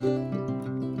Hey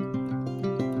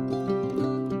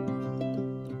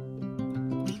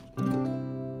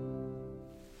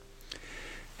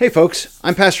folks,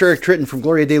 I'm Pastor Eric Tritton from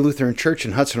Gloria Dei Lutheran Church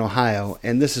in Hudson, Ohio,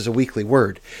 and this is a weekly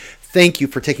word. Thank you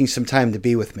for taking some time to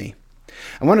be with me.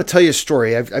 I want to tell you a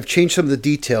story. I've changed some of the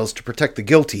details to protect the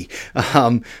guilty,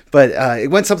 but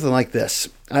it went something like this.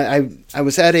 I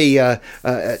was at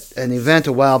an event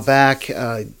a while back,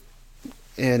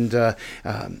 and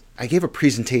I gave a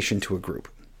presentation to a group,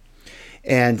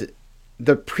 and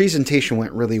the presentation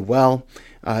went really well.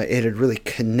 It had really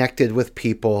connected with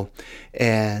people,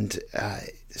 and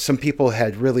some people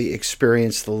had really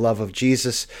experienced the love of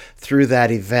Jesus through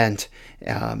that event.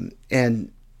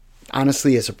 And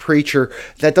honestly, as a preacher,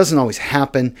 that doesn't always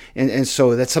happen. And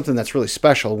so that's something that's really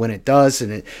special when it does.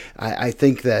 And I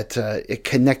think that it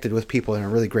connected with people in a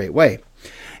really great way.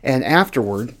 And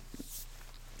afterward,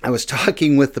 I was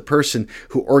talking with the person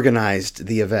who organized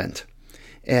the event.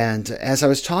 And as I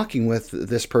was talking with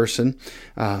this person,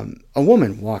 a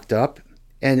woman walked up,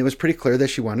 and it was pretty clear that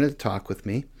she wanted to talk with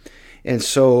me. And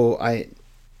so I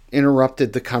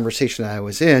interrupted the conversation that I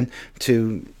was in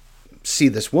to see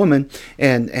this woman,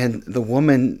 and the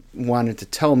woman wanted to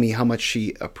tell me how much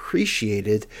she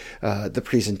appreciated the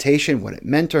presentation, what it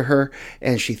meant to her,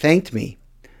 and she thanked me.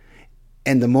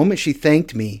 And the moment she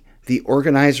thanked me, the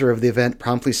organizer of the event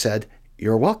promptly said,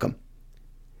 "You're welcome."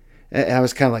 And I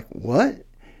was kind of like, "What?"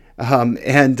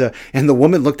 And the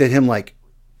woman looked at him like,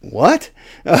 "What?"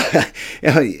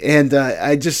 And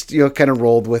I just kind of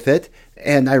rolled with it,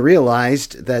 and I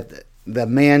realized that the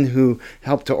man who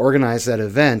helped to organize that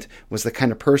event was the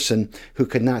kind of person who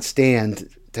could not stand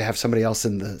to have somebody else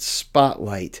in the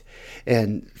spotlight,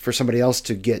 and for somebody else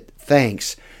to get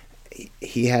thanks,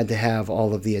 he had to have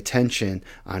all of the attention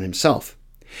on himself.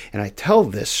 And I tell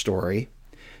this story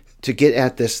to get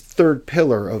at this third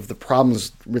pillar of the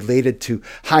problems related to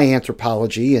high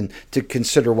anthropology, and to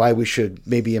consider why we should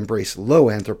maybe embrace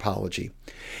low anthropology.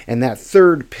 And that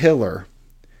third pillar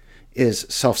is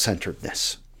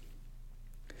self-centeredness.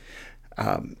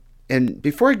 And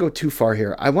before I go too far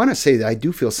here, I want to say that I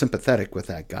do feel sympathetic with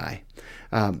that guy,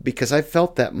 because I've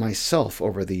felt that myself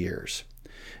over the years.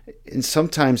 And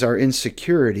sometimes our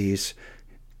insecurities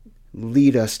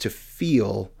lead us to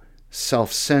feel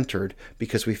self-centered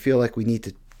because we feel like we need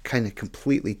to kind of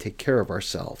completely take care of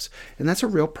ourselves. And that's a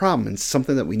real problem, and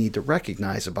something that we need to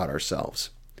recognize about ourselves.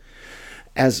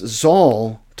 As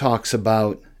Zahl talks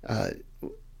about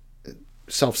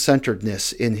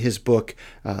self-centeredness in his book,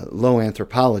 Low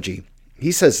Anthropology,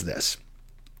 he says this: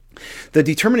 "The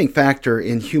determining factor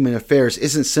in human affairs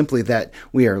isn't simply that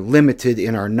we are limited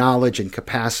in our knowledge and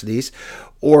capacities,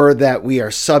 or that we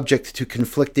are subject to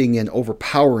conflicting and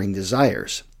overpowering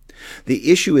desires.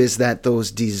 The issue is that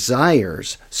those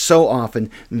desires so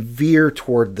often veer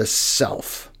toward the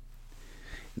self,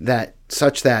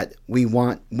 such that we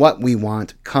want what we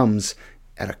want comes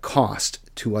at a cost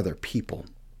to other people.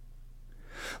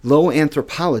 Low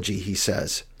anthropology," he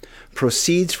says,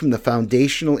 "proceeds from the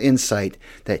foundational insight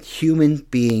that human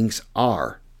beings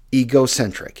are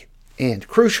egocentric, and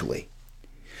crucially,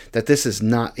 that this is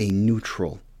not a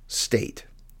neutral state.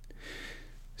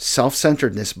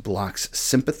 Self-centeredness blocks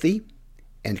sympathy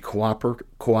and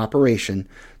cooperation,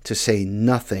 to say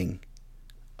nothing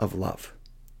of love."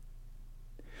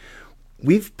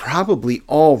 We've probably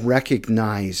all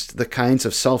recognized the kinds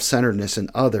of self-centeredness in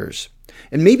others,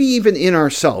 and maybe even in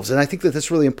ourselves. And I think that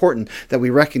it's really important that we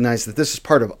recognize that this is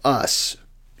part of us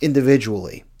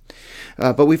individually.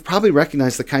 But we've probably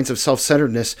recognized the kinds of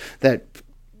self-centeredness that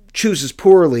chooses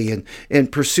poorly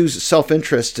and pursues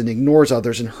self-interest and ignores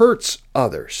others and hurts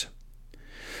others.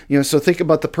 So think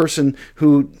about the person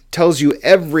who tells you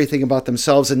everything about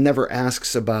themselves and never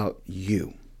asks about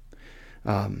you.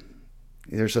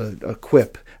 There's a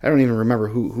quip. I don't even remember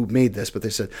who made this, but they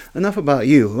said, "Enough about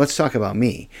you, let's talk about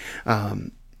me."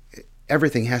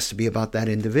 Everything has to be about that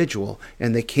individual,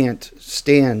 and they can't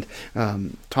stand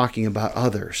talking about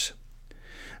others.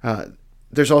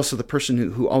 There's also the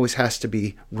person who always has to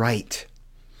be right,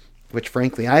 which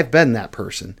frankly, I've been that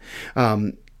person.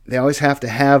 They always have to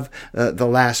have the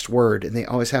last word, and they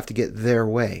always have to get their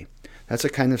way. That's a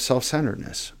kind of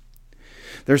self-centeredness.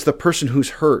 There's the person who's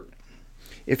hurt.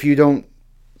 If you don't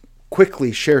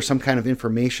quickly share some kind of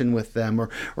information with them,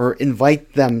 or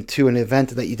invite them to an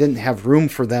event that you didn't have room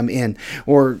for them in,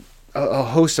 or a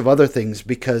host of other things,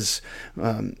 because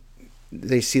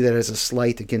they see that as a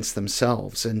slight against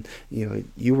themselves, and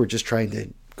you were just trying to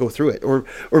go through it, or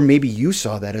maybe you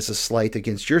saw that as a slight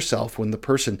against yourself when the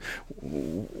person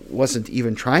wasn't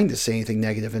even trying to say anything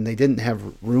negative, and they didn't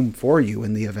have room for you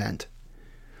in the event.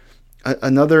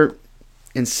 Another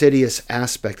insidious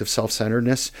aspect of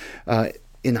self-centeredness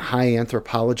in high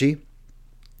anthropology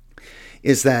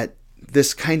is that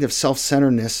this kind of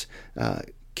self-centeredness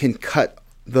can cut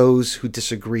those who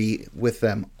disagree with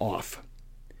them off.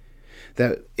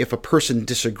 That if a person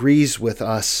disagrees with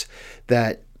us,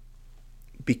 that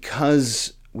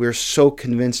because we're so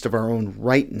convinced of our own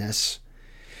rightness,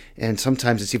 and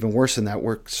sometimes it's even worse than that,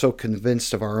 we're so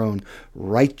convinced of our own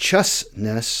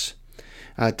righteousness,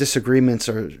 disagreements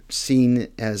are seen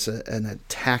as an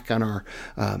attack on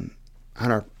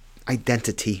our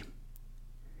identity.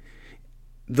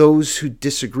 Those who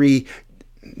disagree,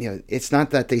 it's not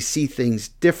that they see things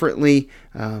differently,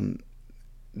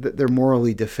 they're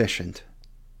morally deficient.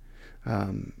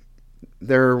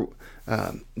 They're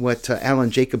what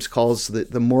Alan Jacobs calls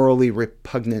the morally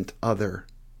repugnant other.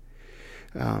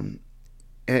 And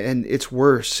it's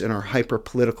worse in our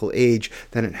hyper-political age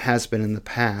than it has been in the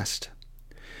past.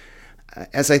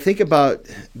 As I think about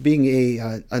being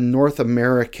a North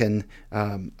American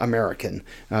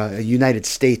a United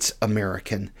States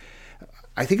American,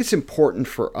 I think it's important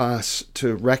for us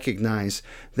to recognize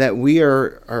that we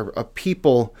are a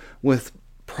people with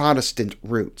Protestant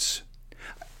roots.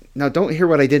 Now, don't hear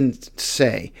what I didn't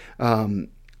say. I'm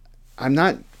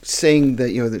not saying that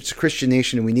it's a Christian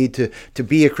nation and we need to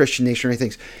be a Christian nation or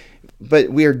anything, but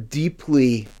we are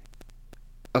deeply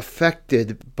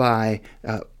affected by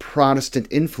Protestant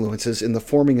influences in the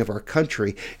forming of our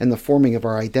country and the forming of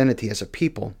our identity as a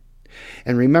people.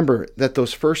 And remember that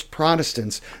those first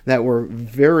Protestants that were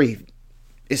very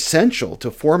essential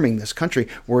to forming this country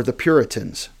were the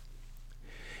Puritans.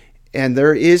 And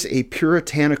there is a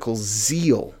puritanical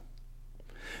zeal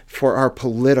for our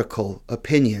political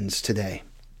opinions today.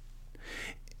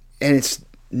 And it's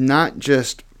not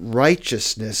just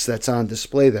righteousness that's on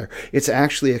display there. It's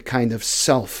actually a kind of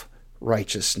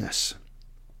self-righteousness.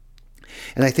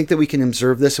 And I think that we can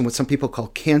observe this in what some people call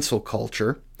cancel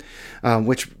culture,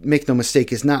 which, make no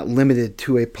mistake, is not limited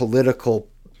to a political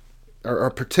or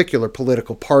a particular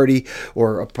political party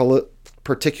or a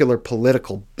particular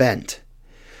political bent.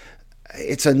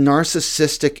 It's a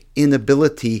narcissistic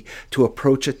inability to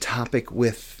approach a topic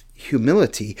with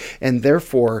humility, and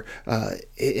therefore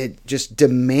it just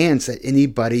demands that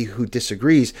anybody who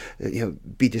disagrees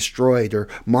be destroyed or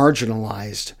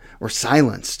marginalized or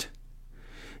silenced.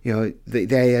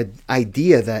 The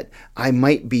idea that I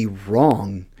might be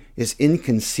wrong is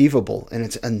inconceivable, and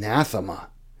it's anathema.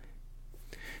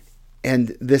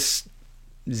 And this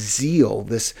zeal,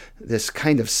 this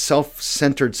kind of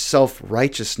self-centered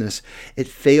self-righteousness, it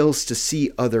fails to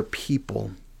see other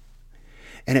people.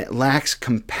 And it lacks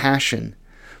compassion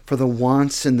for the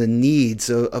wants and the needs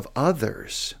of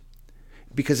others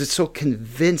because it's so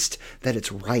convinced that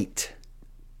it's right.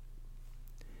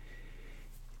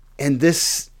 And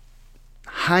this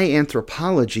high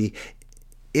anthropology,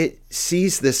 it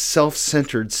sees this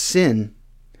self-centered sin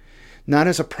not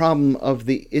as a problem of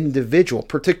the individual,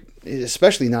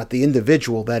 especially not the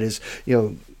individual that is,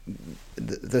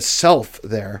 the self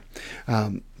there,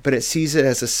 but it sees it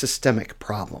as a systemic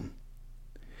problem.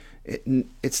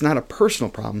 It's not a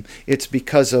personal problem. It's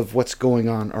because of what's going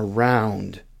on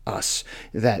around us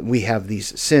that we have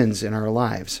these sins in our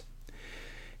lives.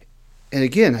 And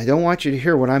again, I don't want you to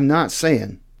hear what I'm not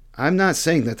saying. I'm not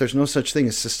saying that there's no such thing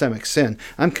as systemic sin.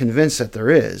 I'm convinced that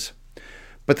there is.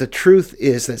 But the truth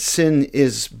is that sin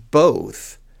is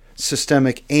both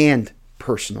systemic and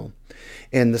personal.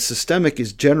 And the systemic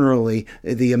is generally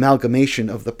the amalgamation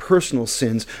of the personal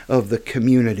sins of the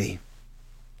community.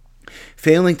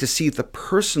 Failing to see the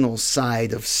personal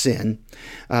side of sin,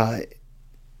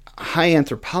 high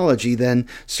anthropology then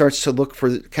starts to look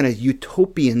for kind of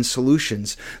utopian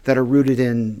solutions that are rooted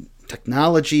in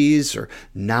technologies or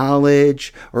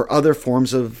knowledge or other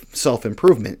forms of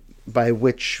self-improvement, by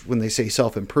which, when they say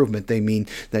self-improvement, they mean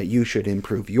that you should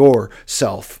improve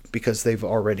yourself because they've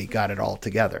already got it all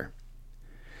together.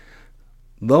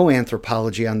 Low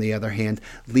anthropology, on the other hand,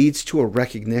 leads to a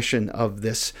recognition of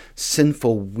this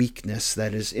sinful weakness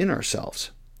that is in ourselves.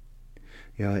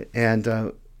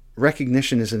 And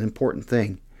recognition is an important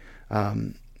thing.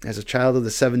 As a child of the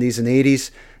 70s and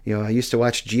 80s, I used to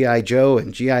watch G.I. Joe,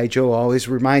 and G.I. Joe always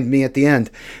reminded me at the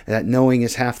end that knowing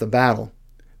is half the battle.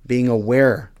 Being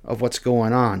aware of what's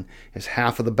going on is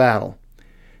half of the battle.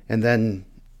 And then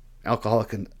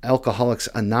Alcoholics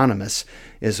Anonymous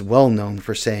is well known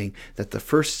for saying that the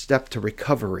first step to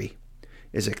recovery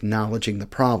is acknowledging the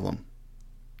problem.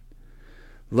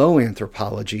 Low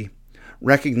anthropology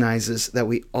recognizes that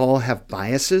we all have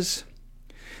biases,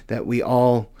 that we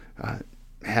all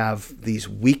have these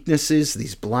weaknesses,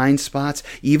 these blind spots,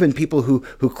 even people who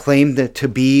claim that to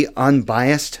be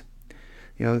unbiased.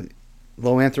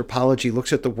 Low anthropology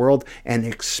looks at the world and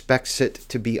expects it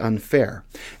to be unfair.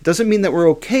 It doesn't mean that we're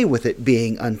okay with it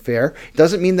being unfair. It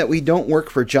doesn't mean that we don't work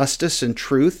for justice and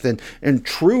truth and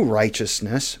true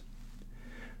righteousness.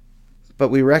 But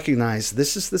we recognize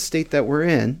this is the state that we're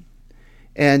in,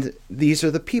 and these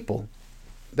are the people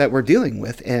that we're dealing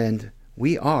with, and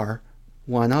we are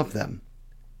one of them.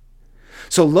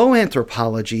 So low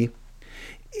anthropology,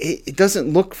 it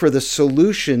doesn't look for the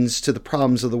solutions to the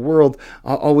problems of the world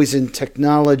always in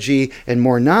technology and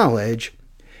more knowledge.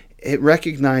 It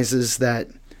recognizes that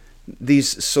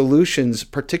these solutions,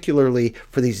 particularly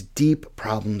for these deep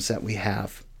problems that we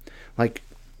have, like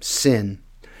sin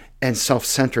and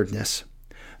self-centeredness,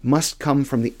 must come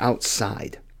from the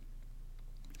outside.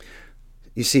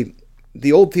 You see,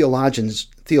 the old theologians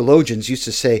used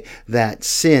to say that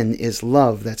sin is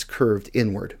love that's curved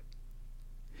inward.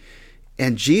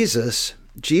 And Jesus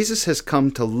has come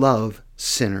to love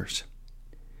sinners.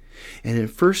 And in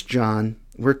 1 John,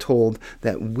 we're told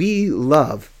that we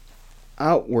love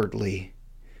outwardly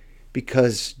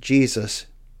because Jesus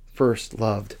first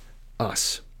loved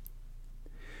us.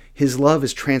 His love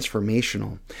is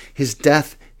transformational. His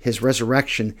death, his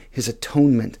resurrection, his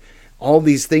atonement, all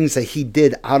these things that he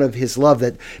did out of his love,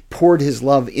 that poured his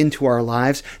love into our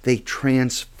lives, they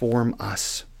transform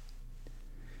us.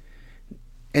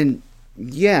 And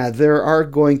yeah, there are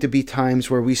going to be times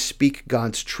where we speak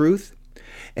God's truth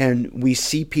and we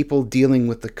see people dealing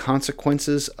with the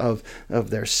consequences of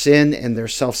their sin and their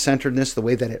self-centeredness, the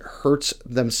way that it hurts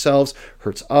themselves,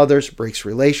 hurts others, breaks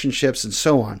relationships, and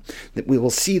so on. That we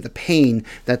will see the pain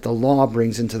that the law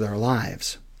brings into their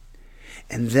lives.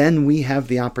 And then we have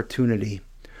the opportunity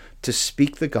to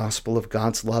speak the gospel of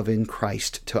God's love in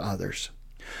Christ to others,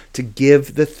 to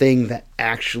give the thing that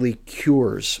actually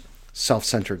cures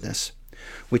self-centeredness,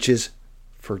 which is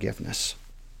forgiveness.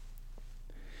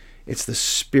 It's the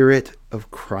Spirit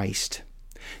of Christ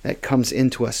that comes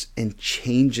into us and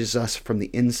changes us from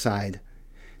the inside.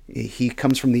 He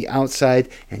comes from the outside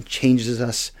and changes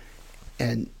us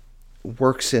and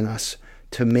works in us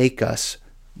to make us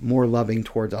more loving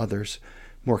toward others,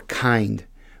 more kind,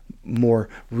 more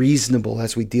reasonable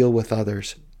as we deal with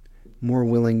others, more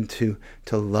willing to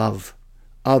love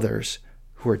others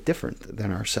who are different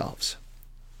than ourselves.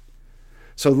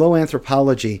 So low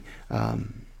anthropology,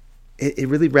 it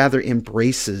really rather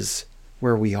embraces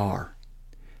where we are.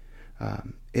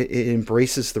 It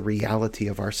embraces the reality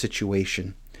of our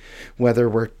situation. Whether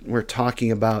we're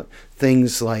talking about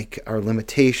things like our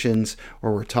limitations,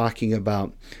 or we're talking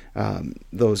about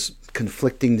those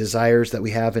conflicting desires that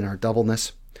we have in our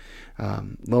doubleness,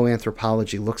 low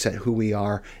anthropology looks at who we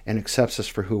are and accepts us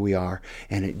for who we are,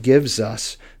 and it gives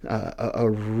us a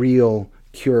real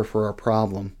cure for our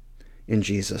problem in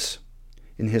Jesus,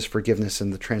 in his forgiveness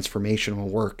and the transformational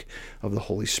work of the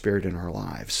Holy Spirit in our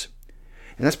lives.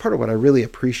 And that's part of what I really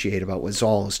appreciate about what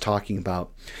Zahl is talking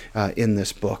about in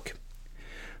this book.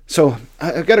 So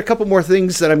I've got a couple more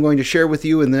things that I'm going to share with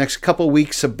you in the next couple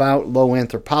weeks about low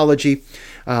anthropology.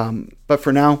 But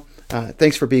for now,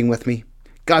 thanks for being with me.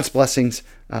 God's blessings.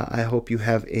 I hope you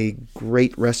have a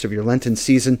great rest of your Lenten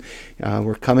season.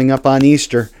 We're coming up on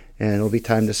Easter, and it'll be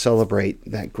time to celebrate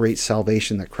that great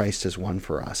salvation that Christ has won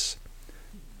for us.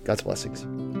 God's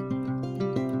blessings.